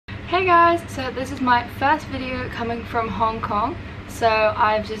Hey guys, so this is my first video coming from Hong Kong. So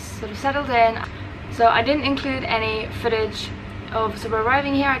I've just sort of settled in. So I didn't include any footage of sort of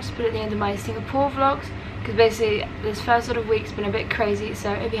arriving here. I just put it at the end of my Singapore vlogs because basically this first sort of week's been a bit crazy.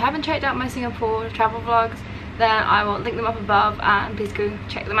 So if you haven't checked out my Singapore travel vlogs, then I will link them up above and please go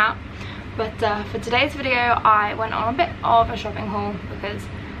check them out. But for today's video I went on a bit of a shopping haul because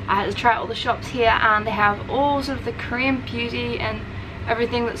I had to try out all the shops here, and they have all sort of the Korean beauty and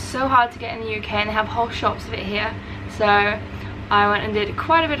everything that's so hard to get in the UK, and they have whole shops of it here. So I went and did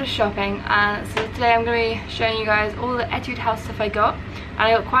quite a bit of shopping, and so today I'm going to be showing you guys all the Etude House stuff I got. And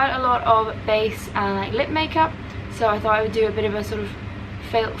I got quite a lot of base and like lip makeup, so I thought I would do a bit of a sort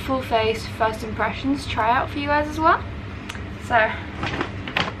of full face first impressions try out for you guys as well. So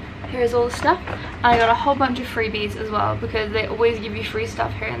here's all the stuff, and I got a whole bunch of freebies as well because they always give you free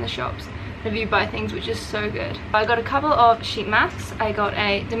stuff here in the shops if you buy things, which is so good. I got a couple of sheet masks. I got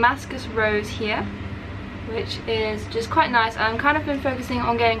a Damascus Rose here, which is just quite nice. And I've kind of been focusing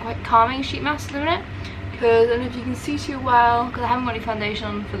on getting quite calming sheet masks at the minute because I don't know if you can see too well because I haven't got any foundation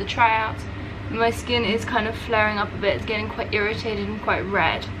on for the tryouts. My skin is kind of flaring up a bit. It's getting quite irritated and quite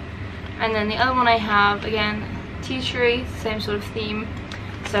red. And then the other one I have, again, tea tree, same sort of theme.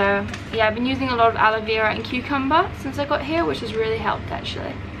 So yeah, I've been using a lot of aloe vera and cucumber since I got here, which has really helped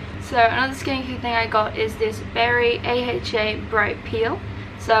actually. So another skincare thing I got is this Berry AHA Bright Peel.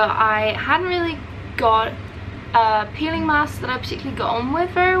 So I hadn't really got a peeling mask that I particularly got on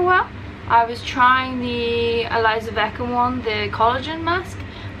with very well. I was trying the Eliza Vecca one, the collagen mask,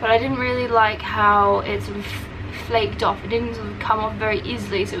 but I didn't really like how it sort of flaked off. It didn't sort of come off very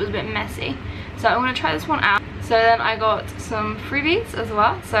easily, so it was a bit messy. So I'm going to try this one out. So then I got some freebies as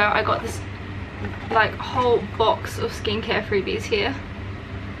well. So I got this like whole box of skincare freebies here.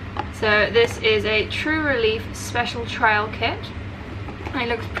 So this is a True Relief special trial kit. It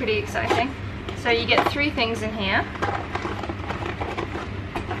looks pretty exciting. So you get 3 things in here.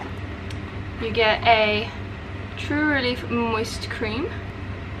 You get a True Relief Moist Cream.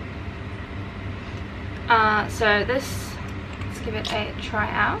 So this, let's give it a try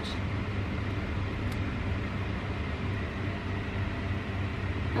out.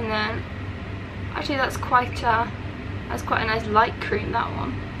 And then, actually that's quite a nice light cream, that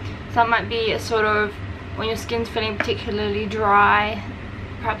one. So that might be a sort of, when your skin's feeling particularly dry,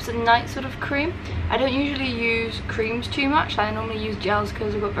 perhaps a night sort of cream. I don't usually use creams too much. I normally use gels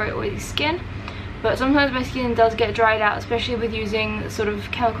because I've got very oily skin. But sometimes my skin does get dried out, especially with using sort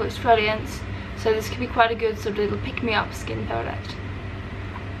of chemical exfoliants. So this could be quite a good sort of little pick-me-up skin product.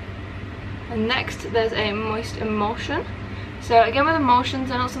 And next there's a moist emulsion. So again, with emulsions,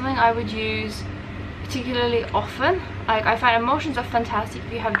 they're not something I would use particularly often. Like, I find emulsions are fantastic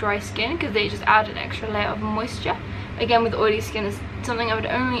if you have dry skin because they just add an extra layer of moisture. Again, with oily skin, it's something I would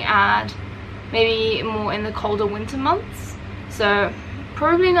only add maybe more in the colder winter months. So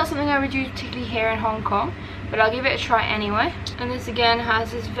probably not something I would use particularly here in Hong Kong, but I'll give it a try anyway. And this again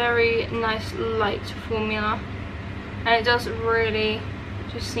has this very nice light formula, and it does really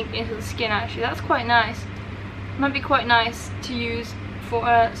just sink into the skin actually. That's quite nice. Might be quite nice to use for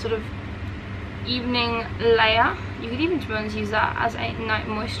a sort of evening layer. You could even, to be honest, use that as a night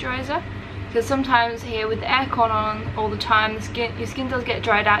moisturizer because sometimes here with the aircon on all the time, your skin does get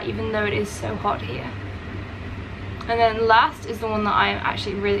dried out even though it is so hot here. And then last is the one that I'm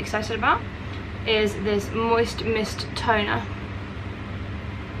actually really excited about, is this Moist Mist Toner.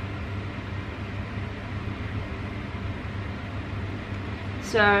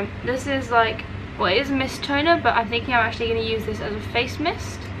 So this is like, well, it is a mist toner, but I'm thinking I'm actually going to use this as a face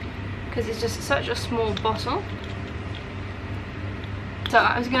mist because it's just such a small bottle. So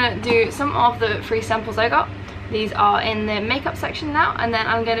I was going to do some of the free samples I got. These are in the makeup section now, and then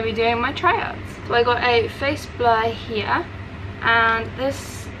I'm going to be doing my tryouts. So I got a face blur here, and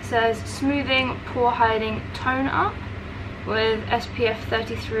this says Smoothing Pore Hiding Tone Up with SPF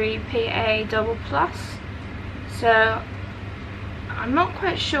 33 PA++. So I'm not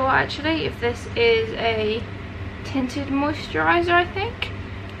quite sure actually if this is a tinted moisturizer, I think.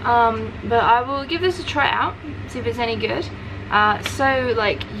 But I will give this a try out, see if it's any good. So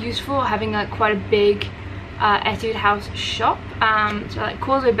like useful having like quite a big Etude House shop. So like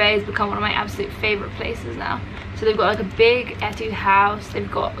Causeway Bay has become one of my absolute favourite places now. So they've got like a big Etude House, they've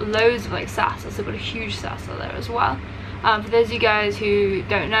got loads of like Sasa, so they've got a huge Sasa there as well. For those of you guys who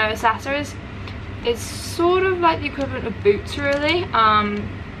don't know what Sasa is, it's sort of like the equivalent of Boots really.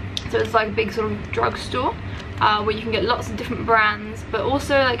 So it's like a big sort of drugstore where you can get lots of different brands, but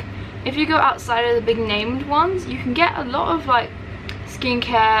also like if you go outside of the big named ones, you can get a lot of like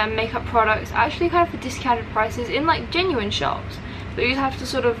skincare, makeup products actually kind of for discounted prices in like genuine shops. but you have to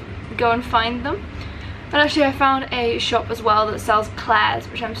sort of go and find them. And actually I found a shop as well that sells Claire's,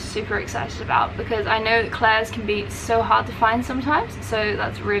 which I'm super excited about because I know that Claire's can be so hard to find sometimes, so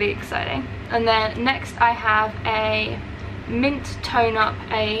that's really exciting. And then next I have a Mint Tone Up,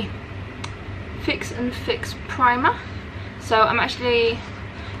 a Fix and Fix primer. So I'm actually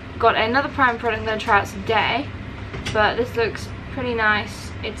got another primer product I'm going to try out today, but this looks pretty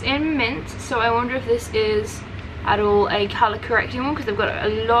nice. It's in mint, so I wonder if this is at all a colour correcting one, because they've got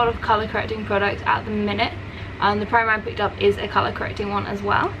a lot of colour correcting products at the minute, and the primer I picked up is a colour correcting one as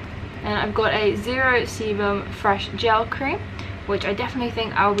well. And I've got a Zero Sebum Fresh Gel Cream, which I definitely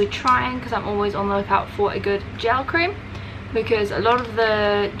think I will be trying because I'm always on the lookout for a good gel cream, because a lot of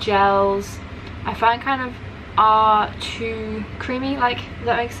the gels I find kind of are too creamy, like, if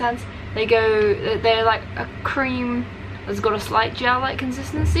that makes sense. They're like a cream that's got a slight gel-like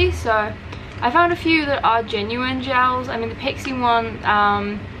consistency, so I found a few that are genuine gels. I mean, the Pixie one,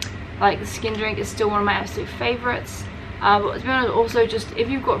 like the skin drink, is still one of my absolute favourites. But to be honest, also just if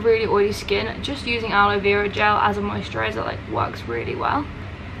you've got really oily skin, just using aloe vera gel as a moisturiser like works really well.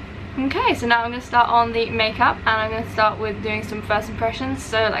 Okay, so now I'm going to start on the makeup, and I'm going to start with doing some first impressions.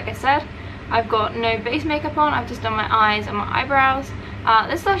 So like I said, I've got no base makeup on. I've just done my eyes and my eyebrows.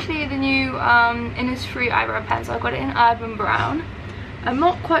 This is actually the new Innisfree eyebrow pencil. I got it in Urban Brown. I'm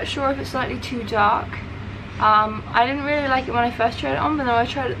not quite sure if it's slightly too dark. I didn't really like it when I first tried it on, but then when I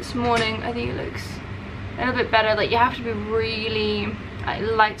tried it this morning, I think it looks a little bit better. Like, you have to be really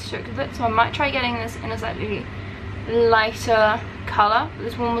light stroke with it, so I might try getting this in a slightly lighter colour.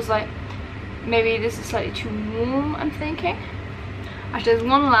 This one was like, maybe this is slightly too warm, I'm thinking. Actually, there's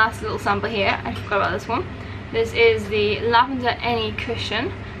one last little sample here. I forgot about this one. This is the Lavender Any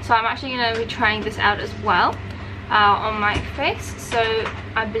Cushion, so I'm actually going to be trying this out as well on my face. So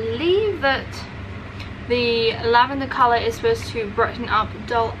I believe that the lavender colour is supposed to brighten up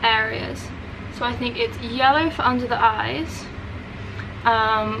dull areas. So I think it's yellow for under the eyes,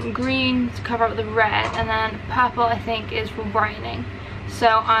 green to cover up the red, and then purple I think is for brightening. So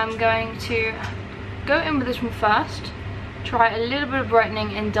I'm going to go in with this one first, try a little bit of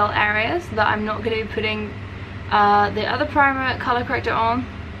brightening in dull areas that I'm not going to be putting the other primer colour corrector on,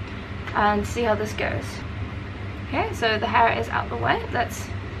 and see how this goes. Okay, so the hair is out the way. Let's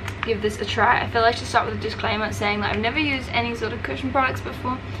give this a try. I feel like I should start with a disclaimer saying that I've never used any sort of cushion products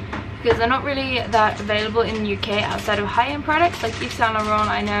before, because they're not really that available in the UK outside of high-end products. Like Yves Saint Laurent,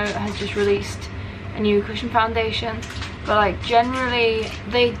 I know, has just released a new cushion foundation, but like generally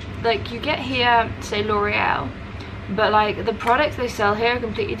they, like, you get here, say L'Oreal, but like the products they sell here are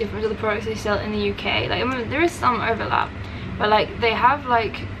completely different to the products they sell in the UK. Like, I mean, there is some overlap, but like they have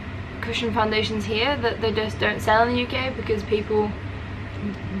like cushion foundations here that they just don't sell in the UK because people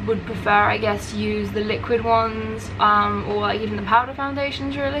would prefer, I guess, use the liquid ones or like even the powder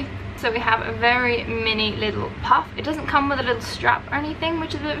foundations, really. So we have a very mini little puff. It doesn't come with a little strap or anything,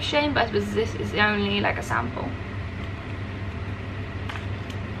 which is a bit of a shame, but I suppose this is only like a sample.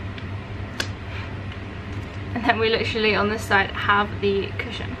 And then we literally on this side have the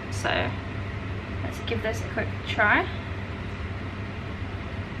cushion. So let's give this a quick try.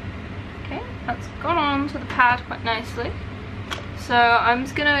 Okay, that's gone on to the pad quite nicely. So I'm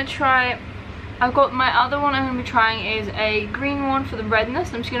just gonna try, I've got my other one I'm gonna be trying is a green one for the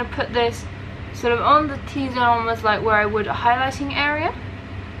redness. I'm just gonna put this sort of on the T-zone, almost like where I would a highlighting area.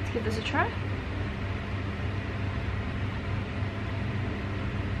 Let's give this a try.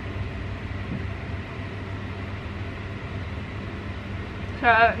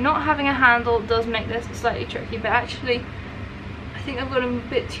 So not having a handle does make this slightly tricky, but actually I think I've got a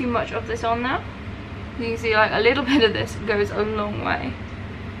bit too much of this on now. You can see like a little bit of this goes a long way.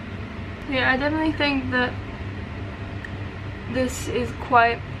 Yeah, I definitely think that this is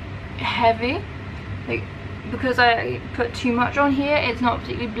quite heavy. Like, because I put too much on here, it's not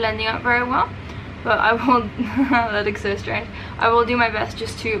particularly blending up very well. But I will, that looks so strange. I will do my best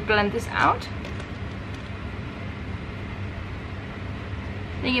just to blend this out.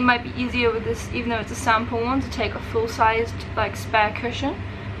 I think it might be easier with this, even though it's a sample one, to take a full-sized like spare cushion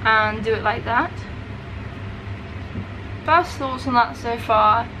and do it like that. First thoughts on that so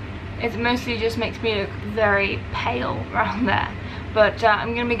far, it mostly just makes me look very pale around there. But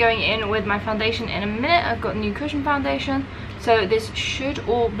I'm going to be going in with my foundation in a minute. I've got new cushion foundation, so this should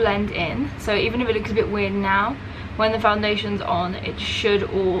all blend in. So even if it looks a bit weird now, when the foundation's on, it should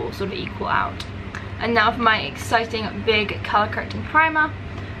all sort of equal out. And now for my exciting big colour correcting primer.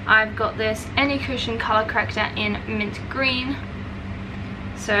 I've got this Any Cushion colour corrector in mint green.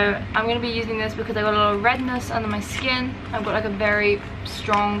 So I'm going to be using this because I got a lot of redness under my skin. I've got like a very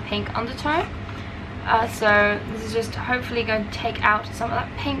strong pink undertone. So this is just hopefully going to take out some of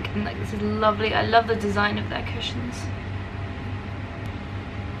that pink, and like this is lovely. I love the design of their cushions.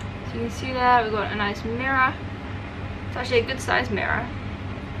 So you can see there we've got a nice mirror. It's actually a good sized mirror.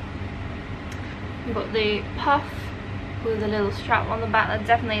 We've got the puff with a little strap on the back. That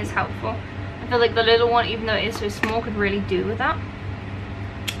definitely is helpful. I feel like the little one, even though it is so small, could really do with that.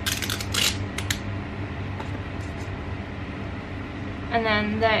 And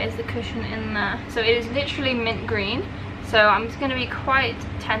then there is the cushion in there. So it is literally mint green. So I'm just going to be quite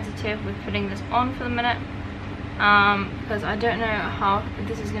tentative with putting this on for the minute. Because I don't know how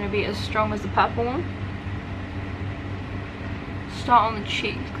this is going to be as strong as the purple one. Start on the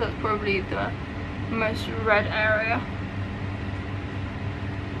cheeks, because that's probably the most red area.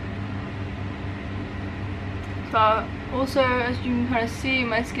 So also, as you can kind of see,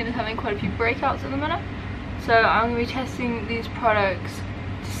 my skin is having quite a few breakouts at the minute. So I'm going to be testing these products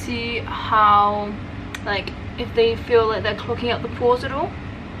to see how, like, if they feel like they're clogging up the pores at all.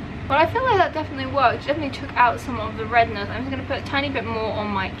 But I feel like that definitely worked. It definitely took out some of the redness. I'm just going to put a tiny bit more on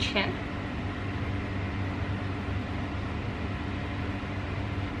my chin.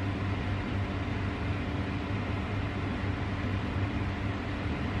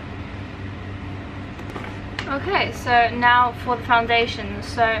 Okay, so now for the foundation.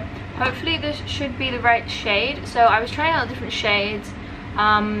 So hopefully this should be the right shade. So I was trying out different shades,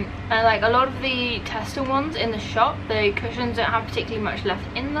 and like a lot of the tester ones in the shop, the cushions don't have particularly much left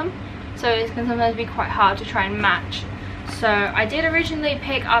in them, so it can sometimes be quite hard to try and match. So I did originally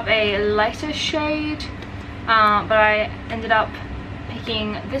pick up a lighter shade, but I ended up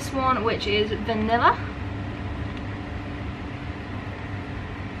picking this one, which is vanilla.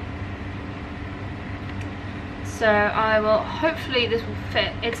 So I will, hopefully this will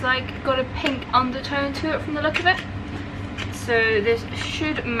fit. It's like got a pink undertone to it from the look of it. So this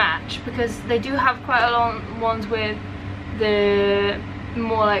should match, because they do have quite a lot of ones with the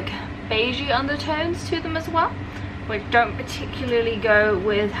more like beigey undertones to them as well, which don't particularly go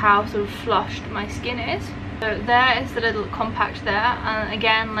with how sort of flushed my skin is. So there is the little compact there, and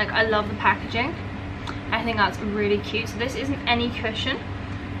again, like, I love the packaging. I think that's really cute. So this isn't any cushion.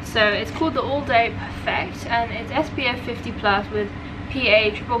 So it's called the All Day Perfect, and it's SPF 50+ with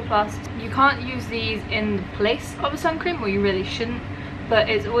PA+++. You can't use these in the place of a sun cream, or you really shouldn't, but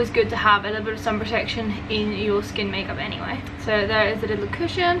it's always good to have a little bit of sun protection in your skin makeup anyway. So there is the little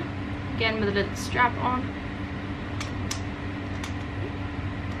cushion, again with a little strap on.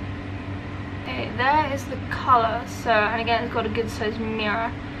 Okay, there is the colour. So, and again, it's got a good sized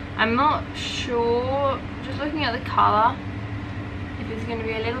mirror. I'm not sure, just looking at the colour, if it's going to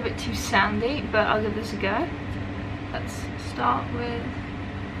be a little bit too sandy, but I'll give this a go. Let's start with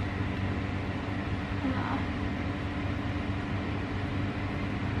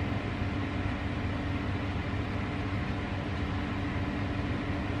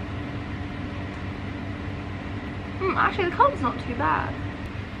actually the colour's not too bad.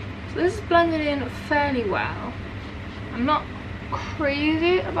 So this is blended in fairly well. I'm not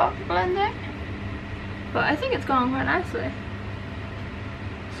crazy about the blending, but I think it's gone quite nicely.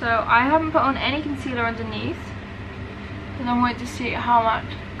 So I haven't put on any concealer underneath, because I wanted to see how much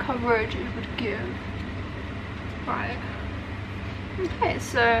coverage it would give. Right. Okay,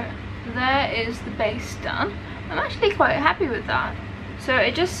 so there is the base done. I'm actually quite happy with that. So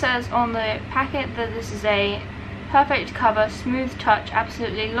it just says on the packet that this is a perfect cover, smooth touch,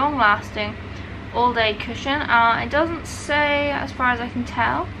 absolutely long lasting, all day cushion. It doesn't say, as far as I can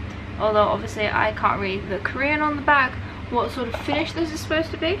tell, although obviously I can't read the Korean on the back, what sort of finish this is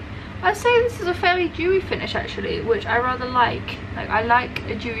supposed to be. I'd say this is a fairly dewy finish actually, which I rather like. Like, I like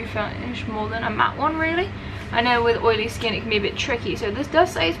a dewy finish more than a matte one really. I know with oily skin it can be a bit tricky, so this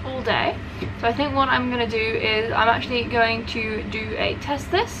does say it's all day. So I think what I'm going to do is I'm actually going to do a test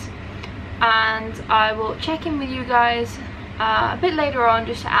this, and I will check in with you guys a bit later on,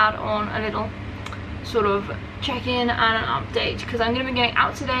 just to add on a little sort of check-in and an update, because I'm going to be going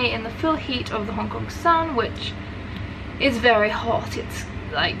out today in the full heat of the Hong Kong sun, which is very hot. It's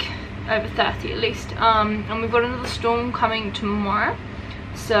like over 30 at least, and we've got another storm coming tomorrow,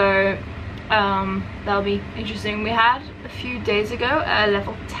 so that'll be interesting. We had a few days ago a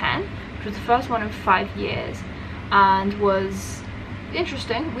level 10, which was the first one in 5 years, and was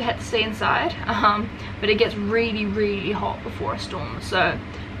interesting. We had to stay inside, but it gets really hot before a storm, so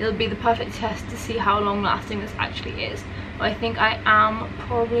it'll be the perfect test to see how long lasting this actually is. But I think I am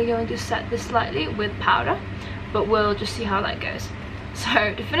probably going to set this slightly with powder, but we'll just see how that goes.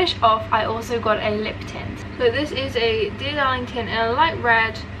 So to finish off, I also got a lip tint. So this is a Dear Darling tint in a light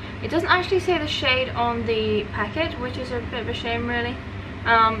red. It doesn't actually say the shade on the packet, which is a bit of a shame really.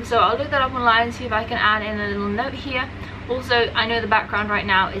 So I'll look that up online and see if I can add in a little note here. Also, I know the background right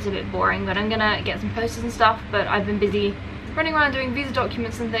now is a bit boring, but I'm gonna get some posters and stuff, but I've been busy running around doing visa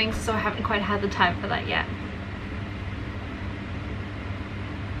documents and things, so I haven't quite had the time for that yet.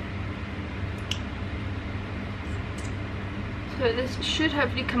 So this should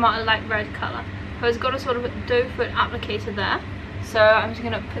hopefully come out a light red colour. So it's got a sort of doe foot applicator there, so I'm just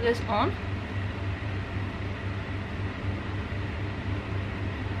gonna put this on.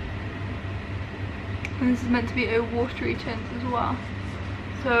 And this is meant to be a watery tint as well.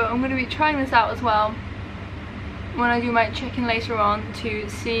 So I'm going to be trying this out as well when I do my check-in later on to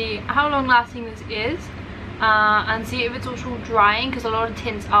see how long lasting this is and see if it's also drying, because a lot of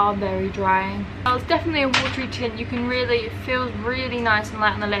tints are very drying. Well, it's definitely a watery tint. You can really, it feels really nice and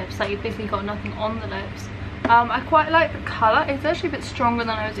light on the lips, like you've basically got nothing on the lips. I quite like the colour. It's actually a bit stronger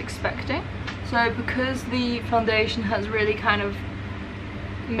than I was expecting. So because the foundation has really kind of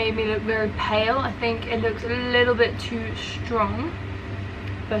made me look very pale, I think it looks a little bit too strong,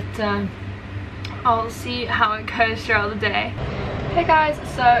 but I'll see how it goes throughout the day. Hey guys,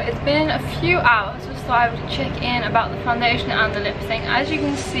 so it's been a few hours, just thought I would check in about the foundation and the lip thing. As you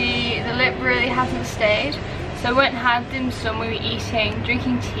can see, the lip really hasn't stayed, so I went and had dim sum, we were eating,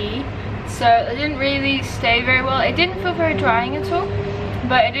 drinking tea, so it didn't really stay very well. It didn't feel very drying at all,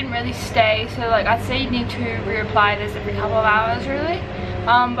 but it didn't really stay, so like I'd say you need to reapply this every couple of hours really.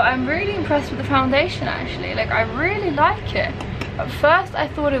 But I'm really impressed with the foundation actually, like I really like it. At first I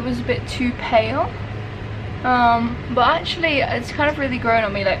thought it was a bit too pale, but actually it's kind of really grown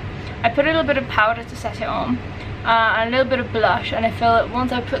on me. Like I put a little bit of powder to set it on, and a little bit of blush, and I feel that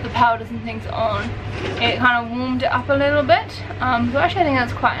once I put the powders and things on, it kind of warmed it up a little bit. So actually I think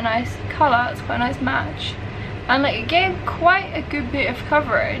that's quite a nice colour, it's quite a nice match. And like it gave quite a good bit of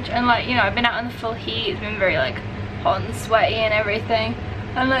coverage, and like, you know, I've been out in the full heat, it's been very like hot and sweaty and everything,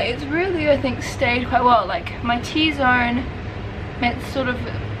 and like it's really, I think, stayed quite well. Like my T-zone,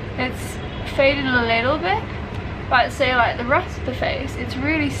 it's faded a little bit, but I'd say like the rest of the face, it's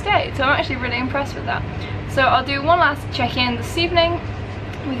really stayed, so I'm actually really impressed with that. So I'll do one last check-in this evening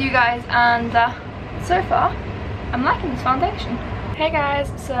with you guys, and so far I'm liking this foundation. Hey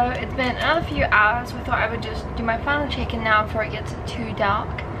guys, so it's been another few hours, so I thought I would just do my final check-in now before it gets too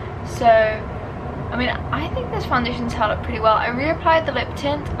dark. So I mean, I think this foundation's held up pretty well. I reapplied the lip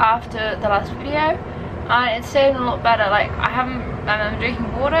tint after the last video, and it stayed a lot better. Like I'm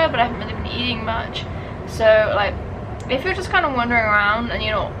drinking water, but I haven't really been eating much. So like, if you're just kind of wandering around and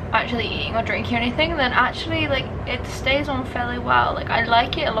you're not actually eating or drinking or anything, then actually like it stays on fairly well. Like I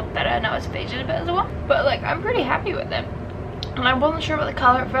like it a lot better now. It's faded a bit as well, but like I'm pretty happy with it. And I wasn't sure about the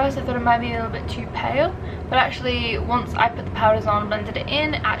colour at first. I thought it might be a little bit too pale, but actually once I put the powders on, blended it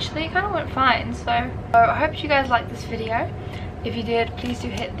in, actually it kind of went fine. So I hope you guys liked this video. If you did, please do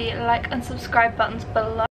hit the like and subscribe buttons below.